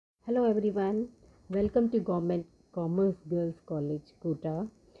Hello everyone, welcome to Government Commerce Girls College, Kota.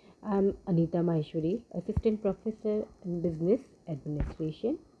 I'm Anita Maheshwari, Assistant Professor in Business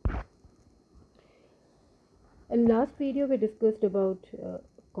Administration. In last video, we discussed about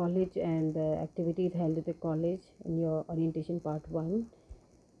college and the activities held at the college in your orientation part 1.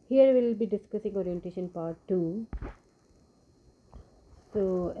 Here we will be discussing orientation part 2.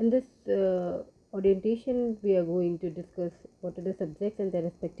 So in this orientation, we are going to discuss what are the subjects and their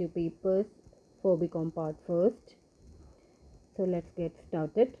respective papers for BCom part first. So let's get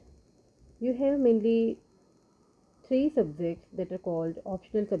started. You have mainly 3 subjects that are called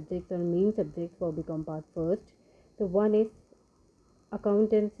optional subjects or main subjects for BCom part first. So one is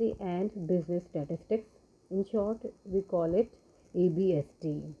accountancy and business statistics. In short, we call it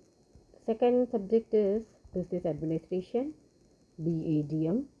ABST. Second subject is business administration,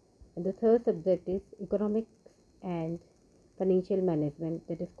 BADM, and the third subject is economics and financial management,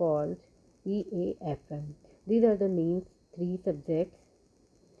 that is called EAFM. These are the main 3 subjects,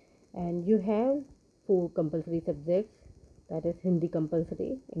 and you have 4 compulsory subjects, that is Hindi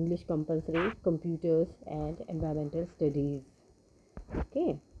compulsory, English compulsory, computers and environmental studies.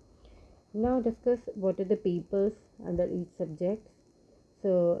 Okay, now discuss what are the papers under each subject.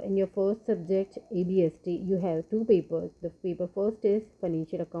 So in your first subject ABST, you have 2 papers. The paper first is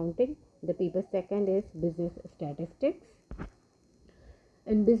financial accounting, the paper second is business statistics.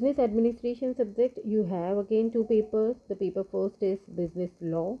 In business administration subject, you have again 2 papers. The paper first is business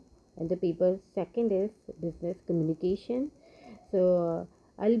law and the paper second is business communication. So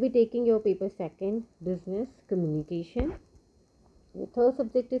I'll be taking your paper second, business communication. The third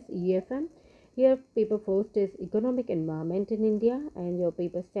subject is EFM. Here paper first is economic environment in India and your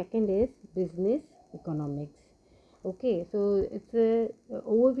paper second is business economics. Okay, so it's a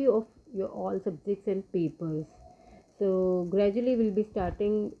overview of your all subjects and papers. So gradually we'll be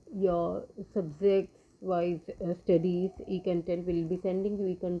starting your subjects wise studies, e-content. We'll be sending you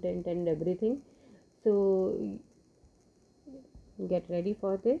e-content and everything. So get ready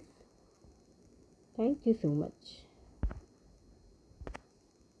for this. Thank you so much.